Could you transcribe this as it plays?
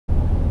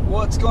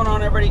What's going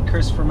on, everybody?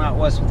 Chris from Out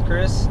West with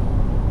Chris,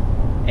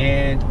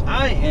 and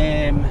I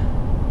am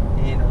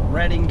in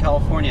Redding,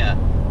 California.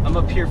 I'm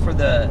up here for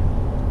the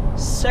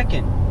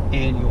second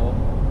annual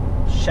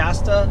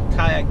Shasta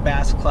Kayak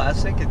Bass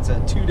Classic. It's a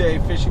 2-day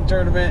fishing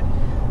tournament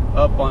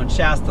up on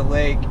Shasta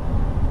Lake,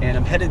 and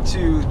I'm headed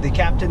to the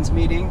captain's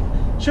meeting.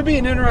 Should be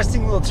an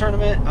interesting little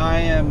tournament.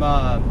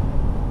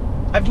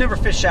 I've never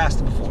fished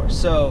Shasta before,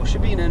 so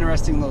should be an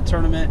interesting little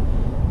tournament.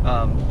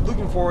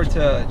 Looking forward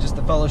to just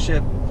the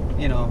fellowship,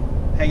 you know,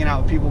 hanging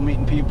out with people,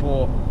 meeting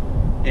people,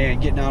 and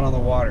getting out on the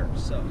water.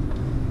 So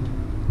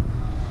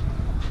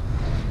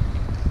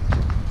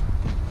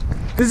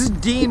this is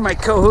Dean, my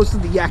co-host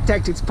of the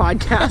YakTactics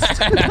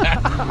Podcast.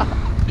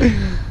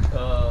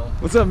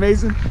 What's up,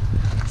 Mason?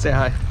 Say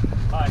hi.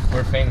 Hi.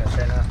 We're famous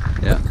right now.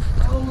 Yeah.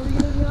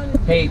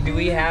 Hey, do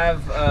we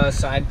have a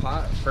side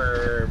pot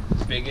for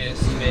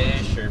biggest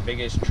fish or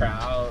biggest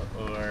trout,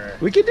 or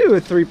We could do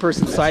a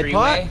 3-person side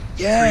pot.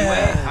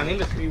 Yeah. Three-way? I'm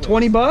into 3-way.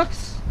 20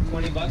 bucks?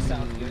 20 bucks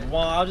sounds good.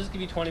 Well, I'll just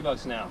give you 20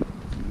 bucks now.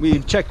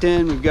 We've checked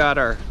in. We've got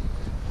our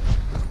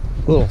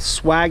little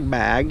swag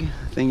bag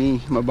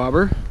thingy, my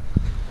bobber,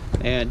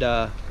 and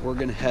we're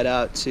gonna head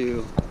out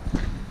to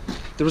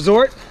the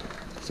resort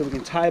so we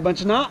can tie a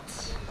bunch of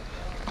knots.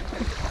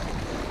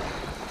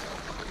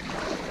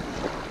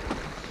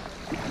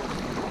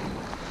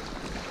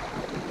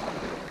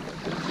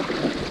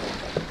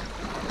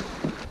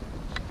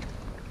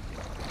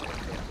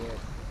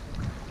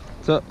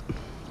 What's up?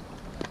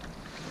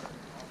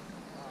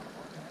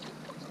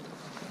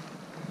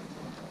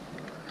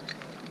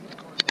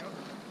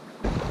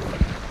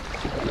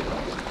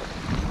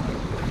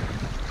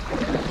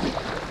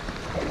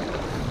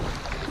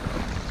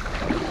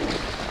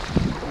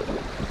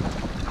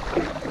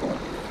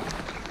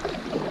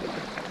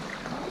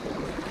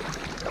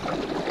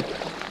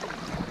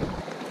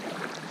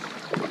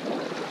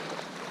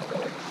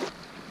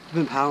 I've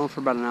been paddling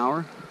for about an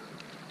hour,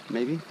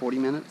 maybe 40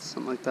 minutes,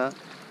 something like that.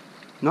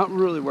 Not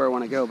really where I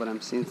want to go, but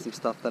I'm seeing some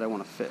stuff that I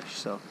want to fish.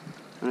 So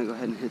I'm going to go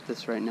ahead and hit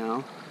this right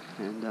now,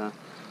 and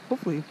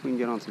hopefully we can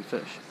get on some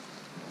fish.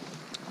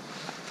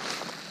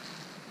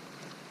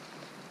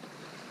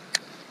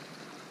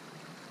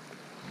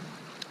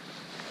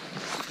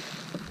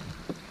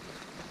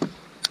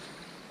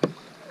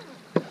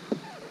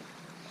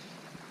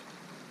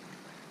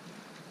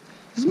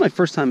 This is my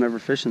first time ever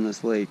fishing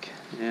this lake,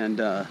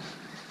 and I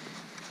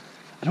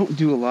don't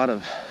do a lot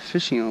of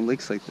fishing on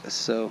lakes like this,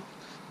 so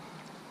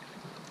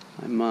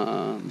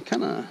I'm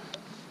kind of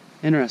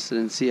interested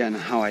in seeing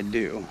how I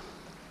do.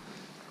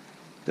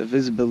 The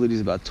visibility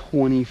is about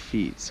 20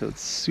 feet, so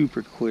it's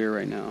super clear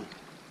right now.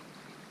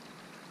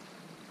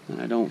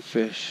 And I don't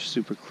fish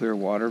super clear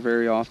water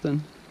very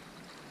often.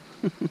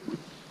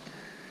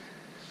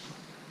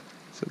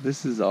 So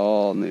this is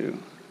all new.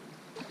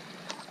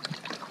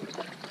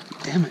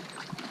 Damn it.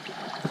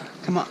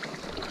 Come on.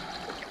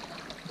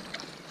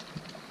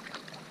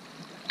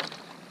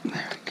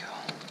 There we go.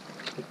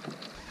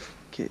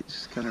 Okay,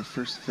 just got our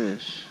first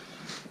fish.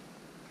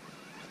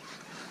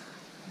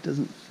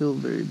 Doesn't feel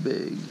very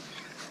big.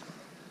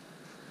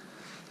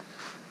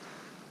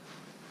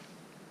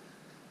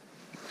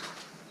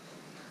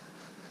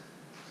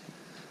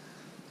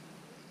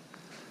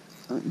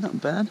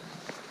 Not bad.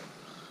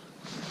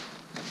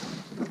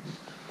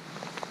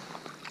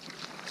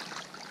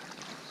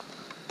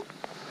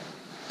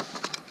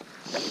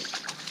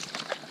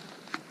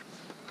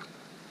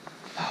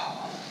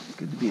 Oh,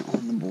 good to be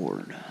on the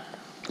board.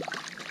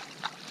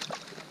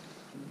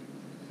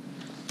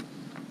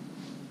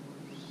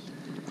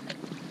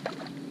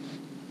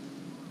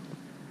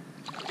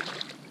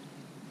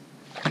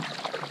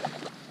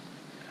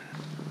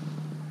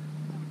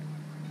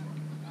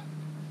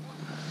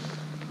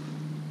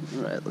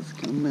 Alright, let's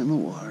get him in the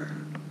water.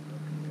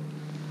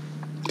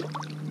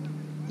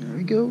 There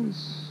he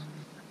goes.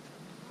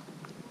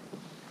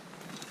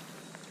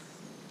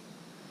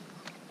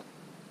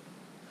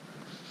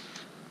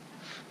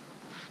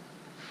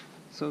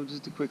 So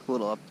just a quick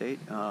little update.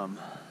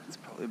 It's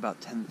probably about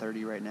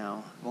 10:30 right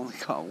now. I've only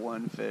caught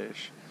one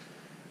fish.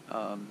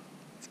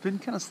 It's been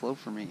kind of slow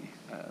for me.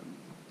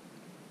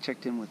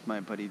 Checked in with my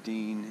buddy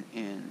Dean,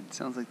 and it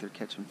sounds like they're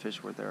catching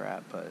fish where they're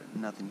at, but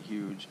nothing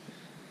huge.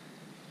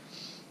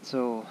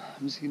 So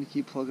I'm just gonna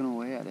keep plugging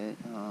away at it,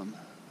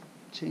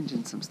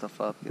 changing some stuff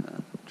up,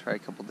 gonna try a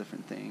couple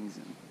different things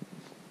and,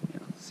 you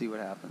know, see what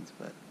happens.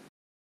 But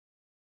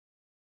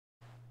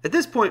at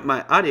this point,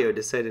 my audio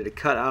decided to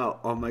cut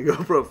out on my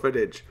GoPro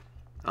footage.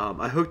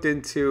 I hooked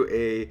into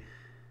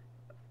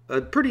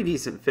a pretty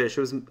decent fish.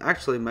 It was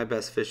actually my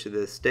best fish of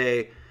this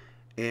day,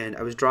 and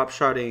I was drop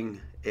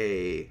shotting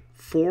a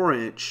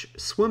 4-inch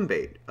swim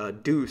bait, a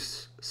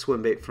deuce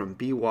swim bait from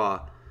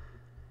Biwa.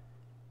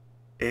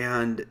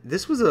 And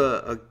this was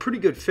a pretty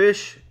good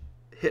fish,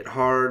 hit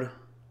hard,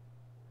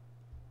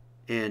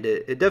 and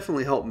it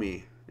definitely helped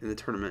me in the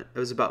tournament. It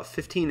was about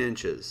 15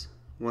 inches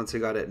once I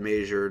got it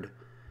measured,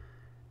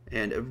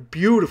 and a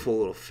beautiful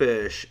little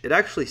fish. It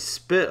actually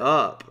spit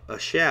up a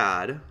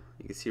shad,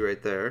 you can see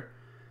right there,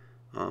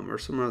 or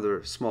some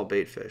other small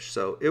bait fish.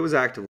 So it was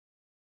active.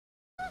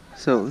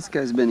 So this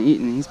guy's been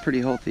eating. He's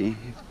pretty healthy.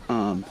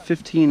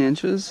 15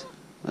 inches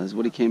is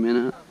what he came in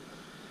at.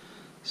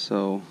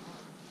 So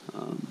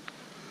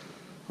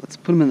let's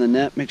put him in the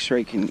net, make sure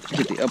I can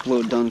get the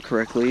upload done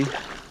correctly.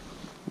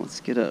 Let's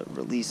get a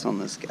release on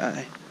this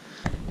guy.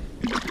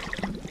 There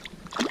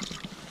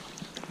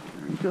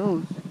he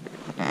goes.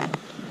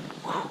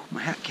 Whew,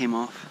 my hat came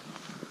off.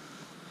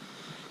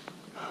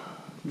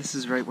 This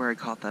is right where I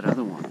caught that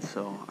other one,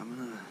 so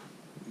I'm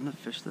gonna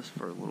fish this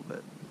for a little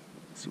bit.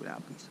 See what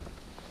happens.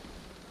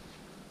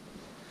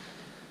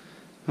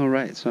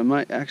 Alright, so I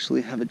might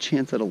actually have a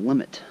chance at a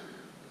limit.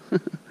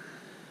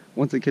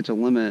 Once I catch a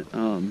limit, you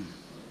know,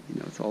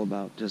 it's all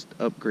about just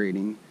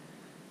upgrading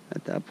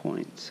at that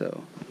point.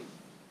 So,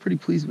 pretty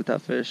pleased with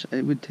that fish.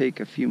 It would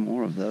take a few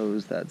more of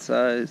those that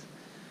size.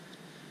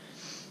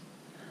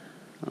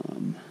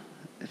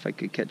 If I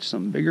could catch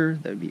some bigger,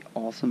 that would be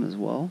awesome as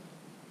well.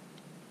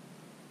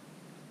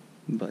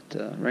 But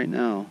right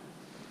now,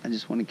 I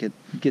just want to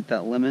get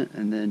that limit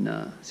and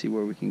then see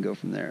where we can go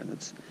from there.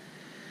 That's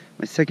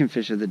my second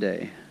fish of the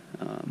day.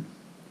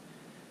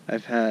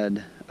 I've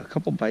had a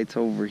couple bites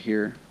over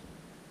here.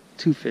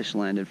 2 fish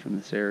landed from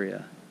this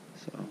area.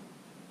 So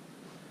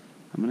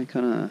I'm going to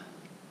kind of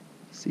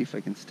see if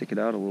I can stick it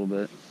out a little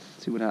bit,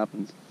 see what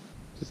happens.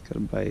 Just got a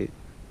bite.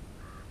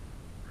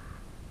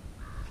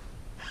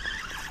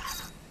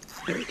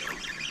 There we go.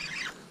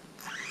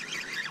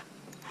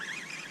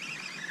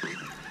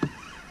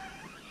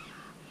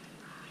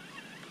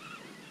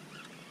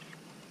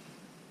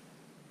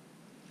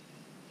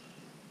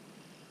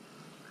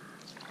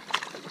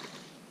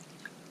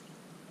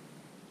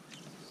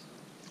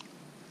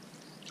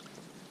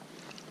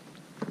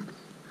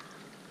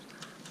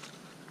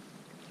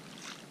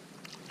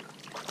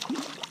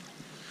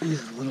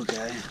 He's a little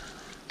guy,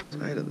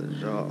 tight of the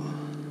jaw.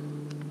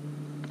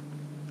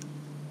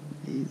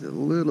 He's a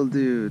little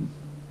dude.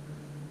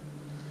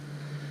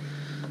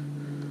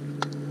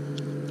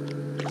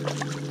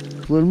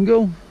 Let him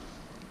go.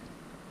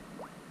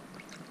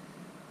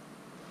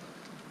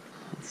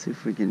 Let's see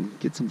if we can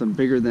get something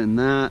bigger than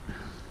that.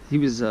 He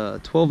was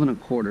 12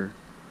 1/4,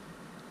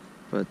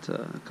 but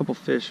a couple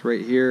fish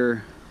right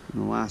here in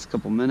the last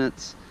couple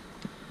minutes.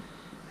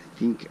 I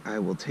think I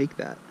will take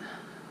that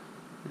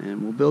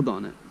and we'll build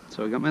on it.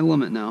 So I got my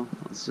limit now.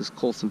 Let's just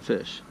cull some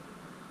fish.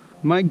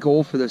 My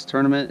goal for this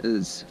tournament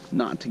is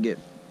not to get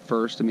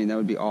first. I mean, that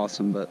would be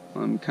awesome, but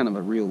I'm kind of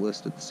a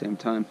realist at the same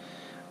time.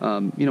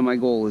 You know, my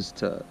goal is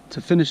to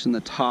finish in the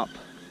top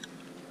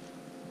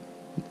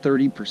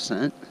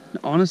 30%.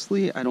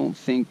 Honestly, I don't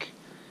think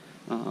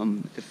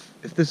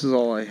if this is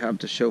all I have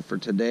to show for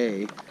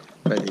today,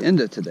 by the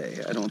end of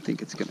today, I don't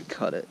think it's gonna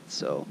cut it.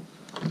 So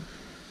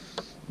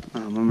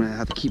I'm gonna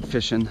have to keep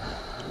fishing.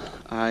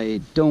 I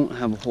don't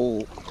have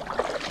a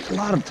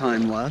lot of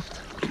time left.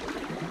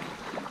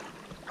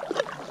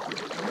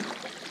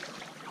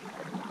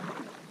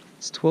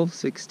 It's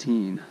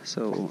 12:16,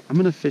 so I'm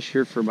gonna fish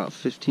here for about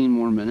 15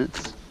 more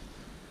minutes,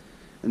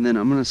 and then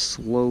I'm gonna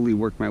slowly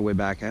work my way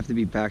back. I have to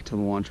be back to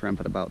the launch ramp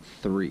at about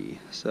 3,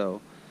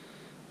 so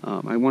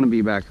I want to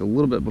be back a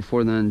little bit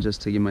before then,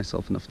 just to give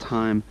myself enough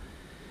time.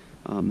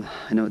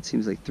 I know it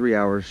seems like 3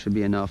 hours should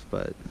be enough,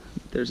 but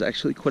there's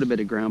actually quite a bit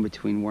of ground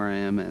between where I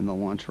am and the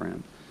launch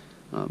ramp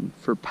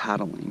for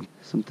paddling.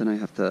 Something I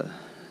have to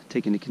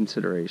take into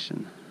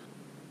consideration.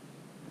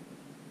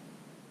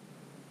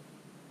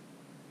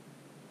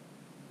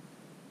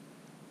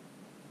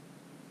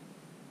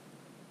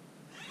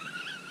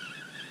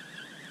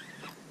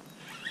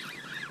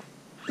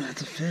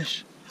 That's a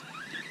fish.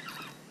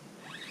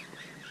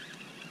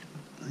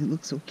 He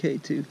looks okay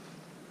too.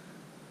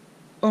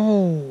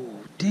 Oh,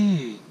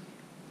 dang.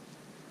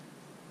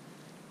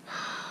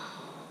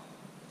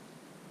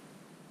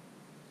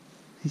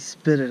 He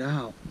spit it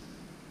out.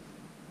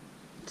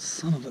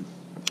 Son of a...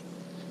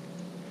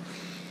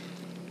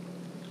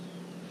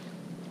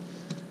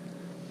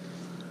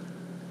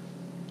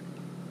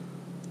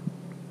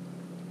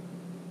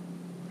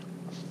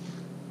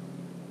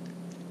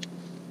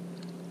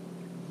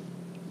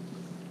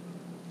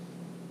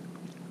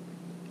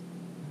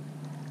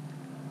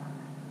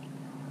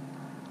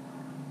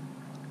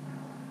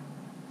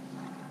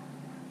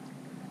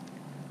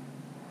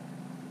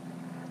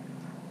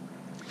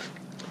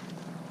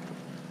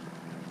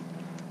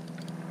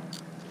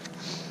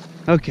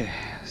 Okay,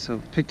 so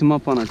picked him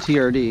up on a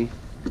TRD.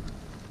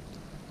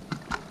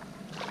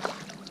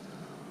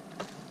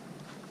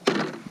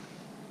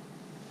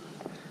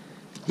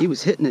 He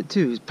was hitting it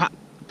too. He was pop,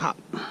 pop.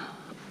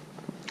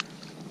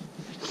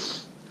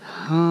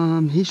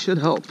 He should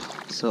help.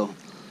 So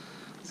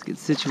let's get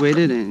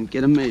situated and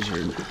get him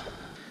measured.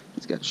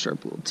 He's got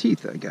sharp little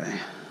teeth, that guy.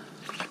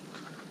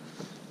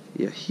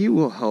 Yeah, he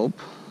will help.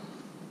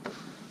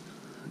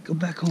 Go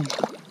back home.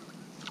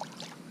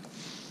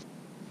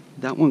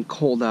 That one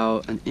culled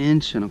out 1 1/4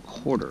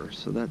 inches,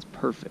 so that's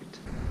perfect.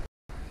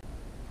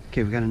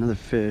 Okay, we got another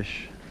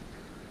fish.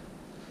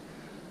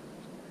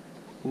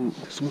 Ooh,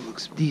 this one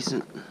looks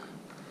decent.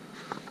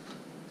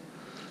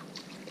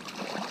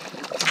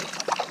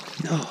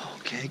 Oh,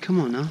 okay,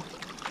 come on now.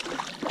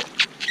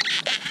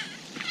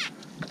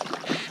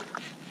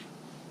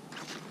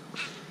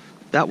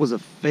 That was a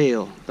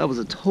fail. That was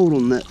a total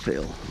net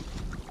fail.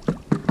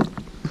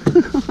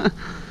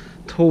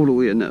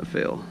 Totally a net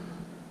fail.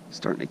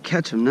 Starting to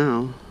catch them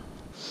now.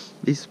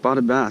 These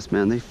spotted bass,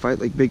 man, they fight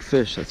like big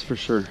fish, that's for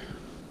sure.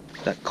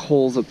 That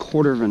coal's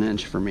 1/4 of an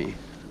inch for me.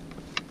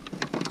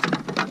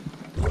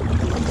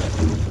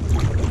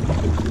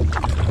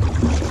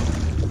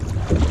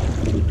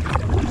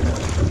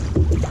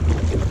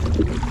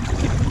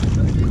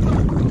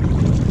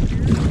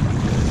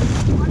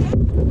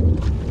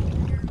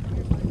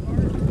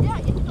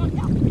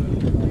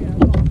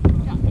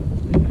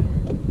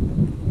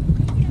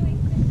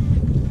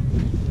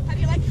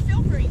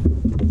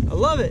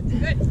 Love it.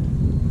 Good.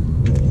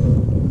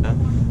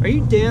 Are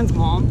you Dan's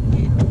mom?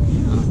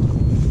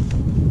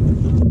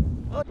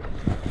 Oh.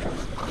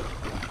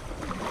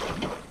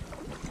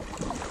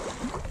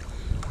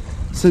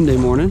 Sunday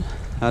morning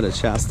out at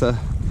Shasta,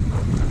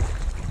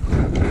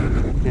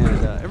 and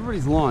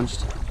everybody's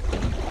launched,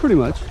 pretty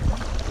much.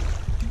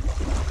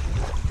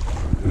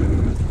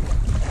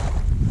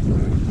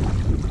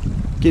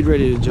 Get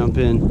ready to jump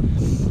in.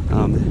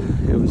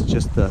 It was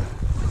just the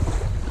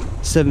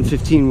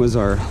 7:15 was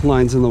our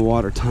lines in the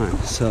water time,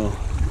 so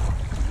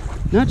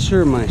not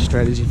sure my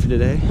strategy for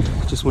today.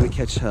 Just want to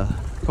catch a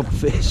couple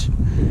fish,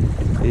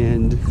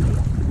 and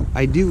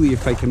ideally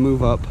if I can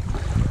move up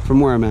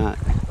from where I'm at,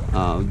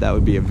 that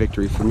would be a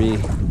victory for me.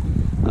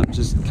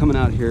 Just coming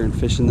out here and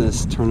fishing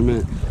this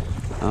tournament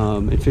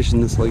and fishing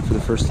this lake for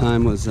the first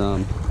time was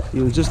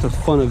just a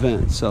fun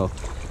event. So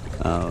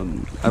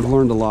I've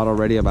learned a lot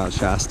already about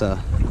Shasta.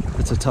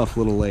 It's a tough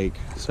little lake,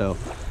 so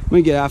I'm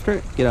gonna get after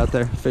it, get out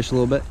there, fish a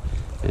little bit,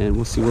 and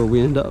we'll see where we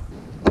end up.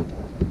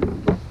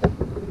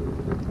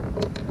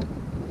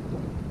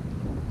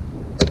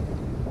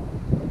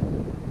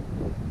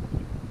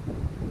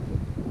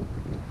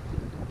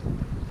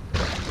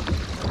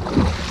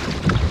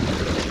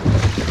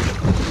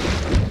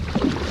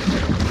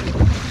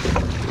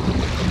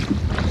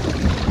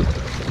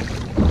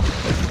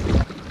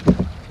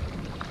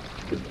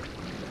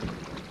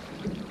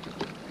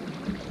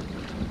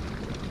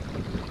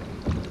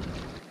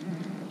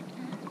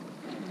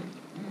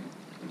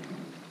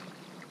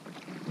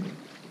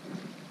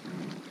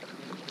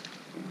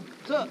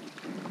 What's up?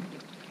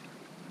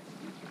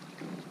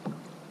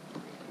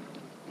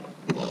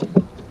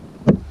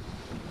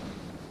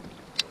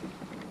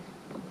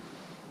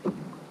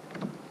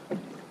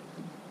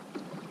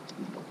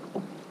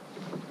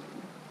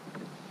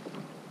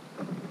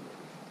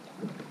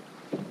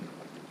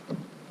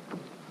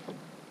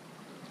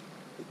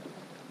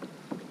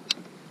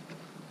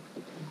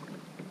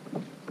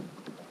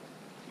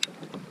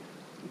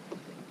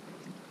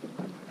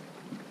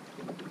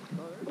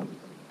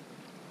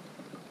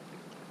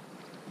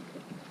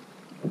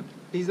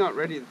 He's not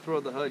ready to throw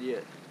the HUD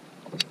yet.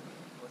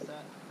 What's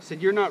that? I said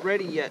you're not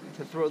ready yet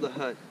to throw the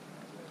HUD.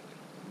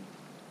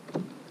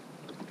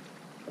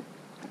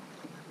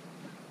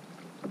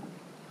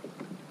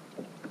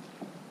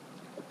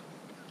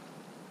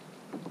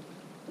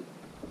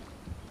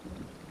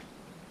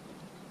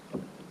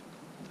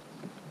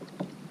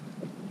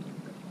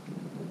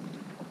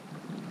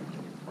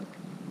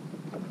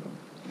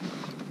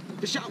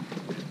 Fish out.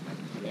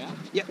 Yeah?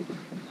 Yep.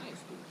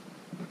 Nice.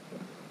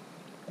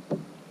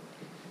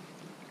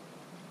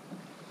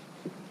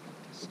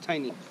 It's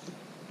tiny.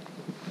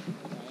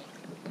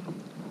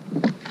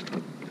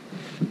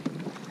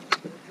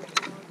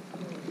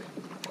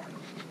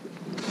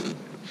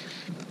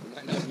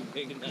 Might not be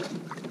big enough.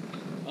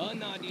 Oh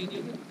no, dude,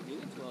 you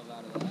get 12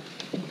 out of that.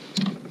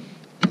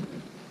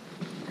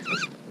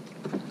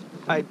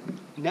 I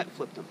net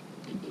flipped him.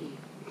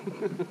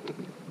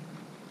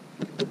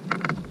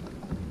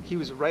 He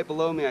was right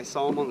below me. I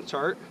saw him on the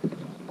chart.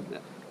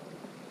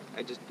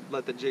 I just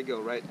let the jig go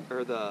right,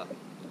 or the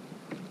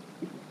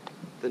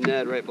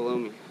Ned right below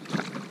me.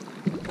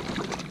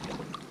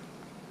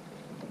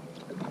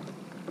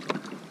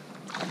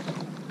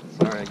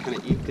 Sorry, I kind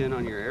of eked in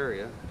on your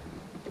area.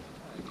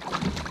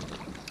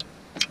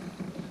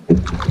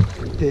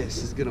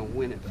 This is gonna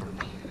win it for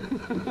me.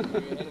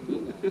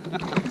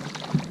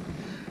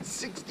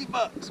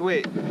 $60.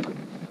 Wait.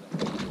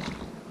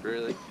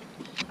 Really?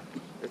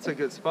 It's a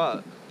good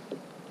spot.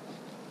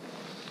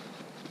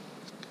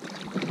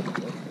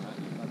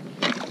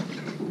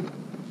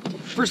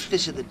 First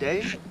fish of the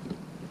day.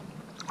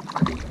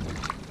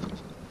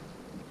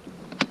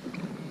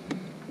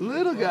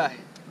 Little guy.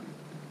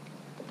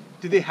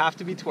 Do they have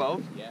to be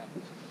 12? Yeah.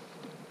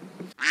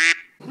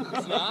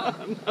 It's not?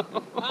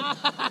 No.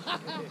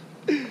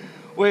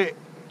 Wait.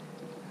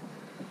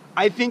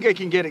 I think I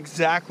can get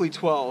exactly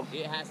 12.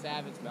 It has to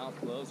have its mouth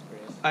closed,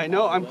 Chris. I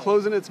know, I'm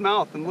closing its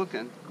mouth and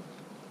looking.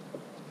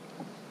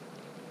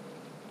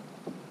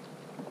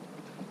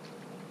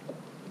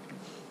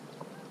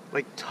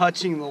 Like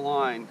touching the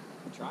line.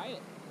 Try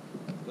it.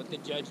 Let the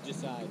judge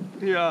decide.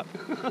 Yeah.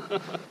 Okay,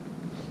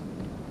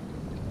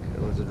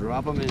 let's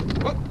drop them in.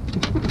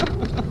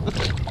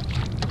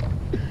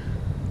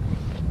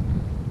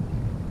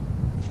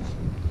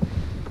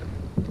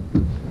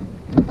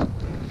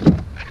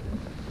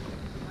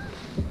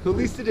 At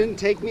least it didn't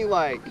take me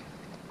like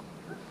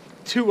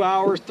 2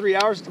 hours, 3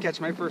 hours to catch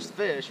my first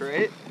fish,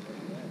 right?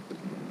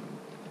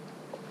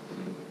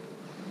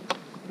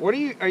 What are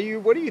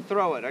you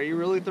throwing? Are you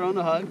really throwing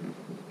a hug?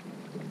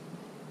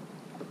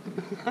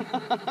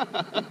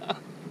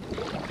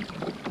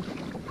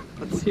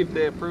 Let's see if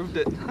they approved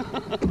it.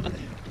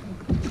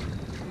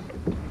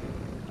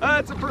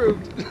 It's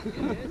approved. It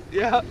is?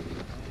 Yeah.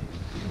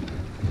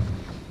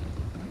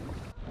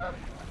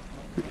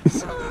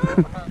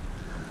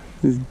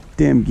 These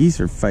damn geese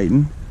are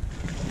fighting.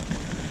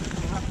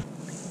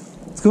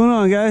 What's going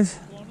on, guys?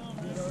 What's going on,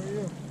 man? How are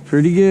you?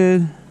 Pretty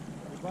good. You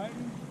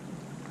fighting?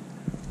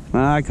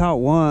 I caught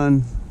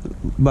one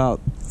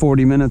about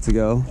 40 minutes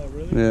ago. Oh,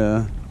 really?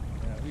 Yeah.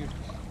 We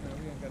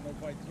ain't got no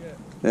fights yet.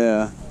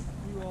 Yeah.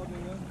 You all day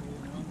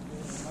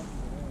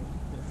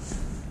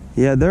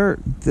yesterday, Yeah,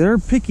 they're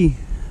picky.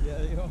 Yeah,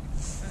 they are.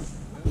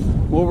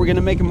 Well, we're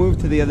gonna make a move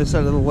to the other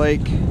side of the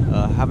lake.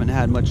 Haven't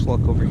had much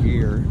luck over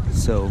here,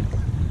 so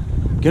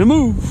gonna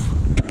move.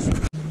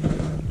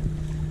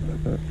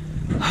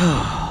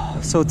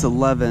 So it's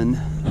 11.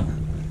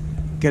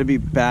 Gotta be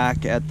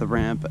back at the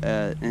ramp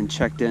and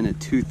checked in at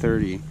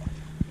 2:30.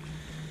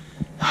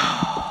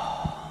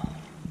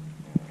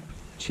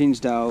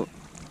 Changed out,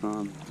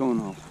 going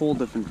a whole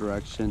different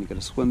direction. Got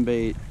a swim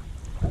bait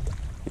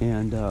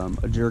and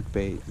a jerk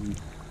bait. And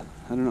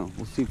I don't know.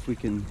 We'll see if we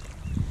can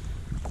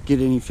get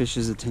any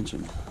fish's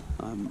attention.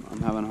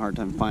 I'm having a hard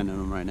time finding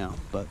them right now,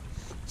 but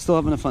still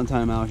having a fun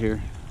time out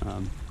here.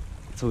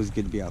 It's always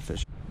good to be out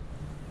fishing.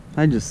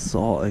 I just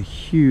saw a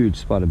huge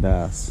spotted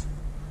bass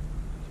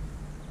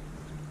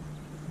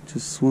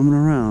just swimming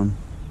around.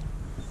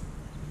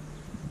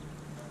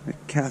 I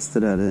cast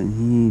it at it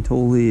and he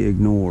totally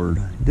ignored.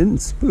 He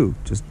didn't spook,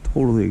 just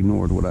totally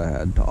ignored what I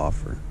had to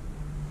offer.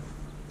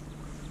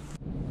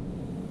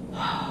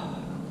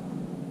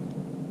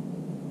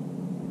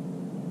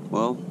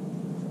 Well,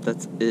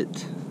 that's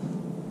it.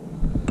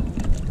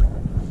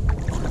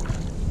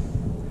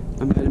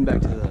 I'm heading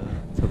back to the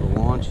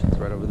launch. It's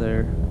right over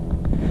there.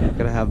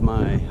 Gotta have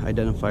my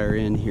identifier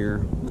in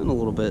here in a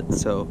little bit,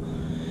 so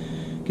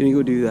gonna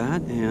go do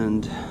that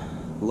and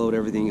load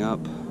everything up.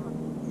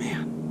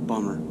 Man,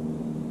 bummer,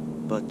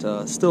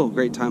 but still a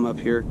great time up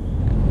here.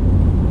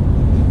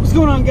 What's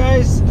going on,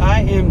 guys?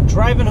 I am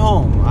driving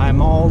home.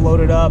 I'm all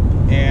loaded up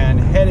and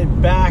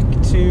headed back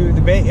to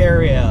the Bay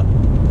Area.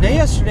 Now,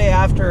 yesterday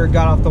after I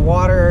got off the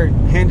water,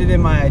 handed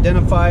in my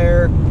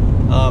identifier,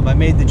 I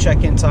made the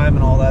check-in time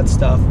and all that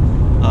stuff.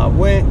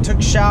 Took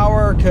a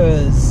shower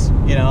because,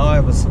 you know, I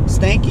was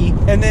stanky.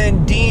 And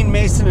then Dean,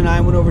 Mason, and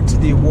I went over to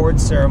the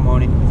awards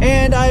ceremony.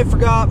 And I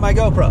forgot my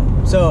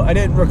GoPro, so I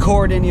didn't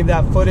record any of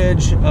that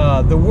footage.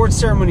 The awards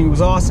ceremony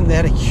was awesome. They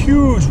had a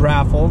huge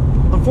raffle.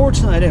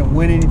 Unfortunately, I didn't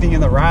win anything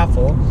in the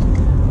raffle.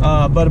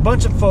 But a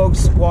bunch of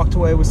folks walked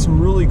away with some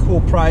really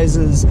cool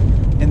prizes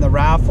in the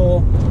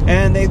raffle.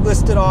 And they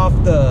listed off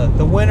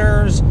the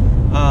winners.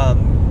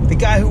 The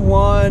guy who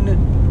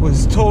won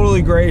was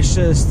totally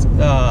gracious.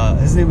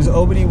 His name was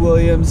Hobie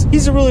Williams.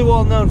 He's a really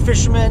well-known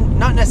fisherman,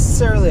 not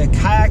necessarily a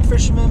kayak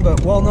fisherman,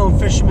 but well-known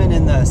fisherman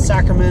in the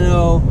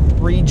Sacramento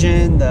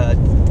region, the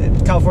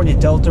California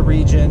Delta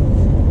region,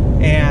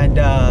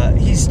 and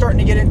he's starting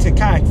to get into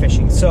kayak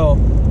fishing. So,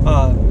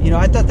 you know,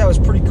 I thought that was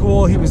pretty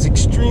cool. He was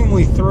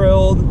extremely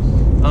thrilled.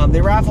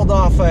 They raffled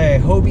off a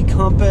Hobie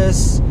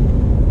compass,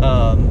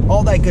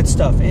 all that good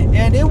stuff,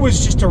 and it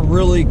was just a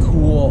really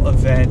cool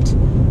event.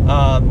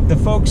 The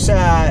folks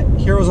at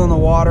Heroes on the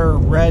Water,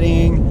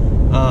 Redding,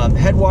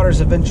 Headwaters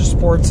Adventure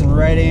Sports in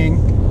Redding,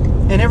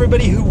 and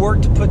everybody who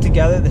worked to put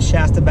together the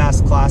Shasta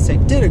Bass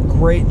Classic did a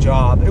great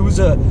job. It was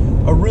a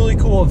really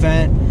cool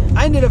event.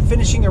 I ended up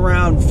finishing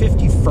around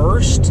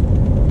 51st.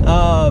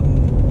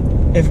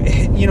 If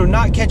you know,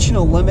 not catching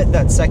a limit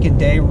that second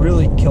day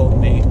really killed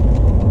me,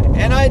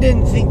 and I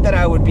didn't think that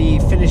I would be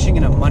finishing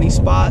in a money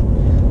spot.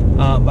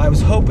 I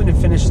was hoping to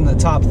finish in the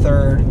top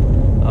third.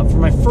 For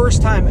my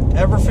first time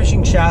ever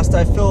fishing Shasta,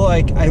 I feel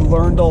like I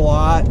learned a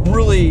lot.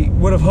 Really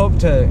would have hoped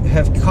to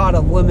have caught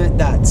a limit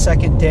that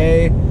second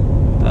day.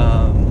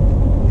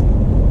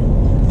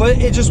 But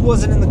it just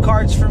wasn't in the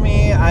cards for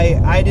me.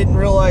 I didn't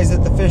realize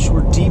that the fish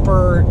were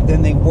deeper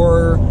than they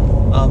were.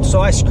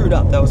 So I screwed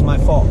up. That was my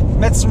fault.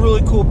 Met some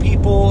really cool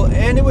people,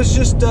 and it was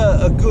just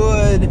a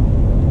good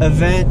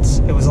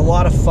event. It was a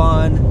lot of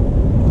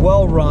fun,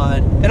 well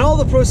run. And all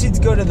the proceeds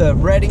go to the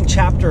Redding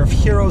chapter of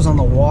Heroes on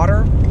the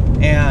Water.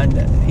 And,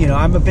 you know,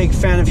 I'm a big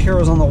fan of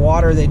Heroes on the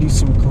Water. They do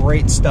some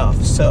great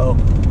stuff. So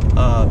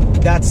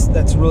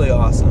that's really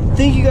awesome.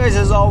 Thank you guys,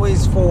 as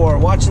always, for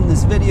watching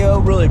this video.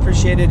 Really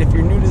appreciate it. If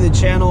you're new to the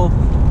channel,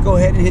 go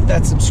ahead and hit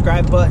that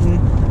subscribe button.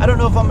 I don't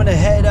know if I'm going to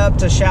head up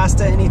to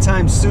Shasta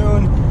anytime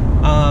soon.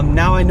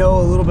 Now I know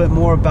a little bit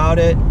more about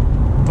it,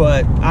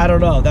 but I don't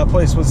know. That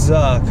place was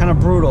kind of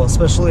brutal,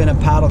 especially in a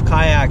paddle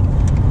kayak.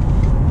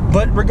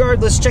 But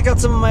regardless, check out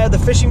some of my other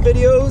fishing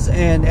videos.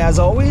 And as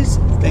always,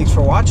 thanks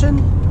for watching.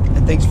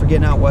 And thanks for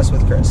getting out west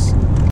with Chris.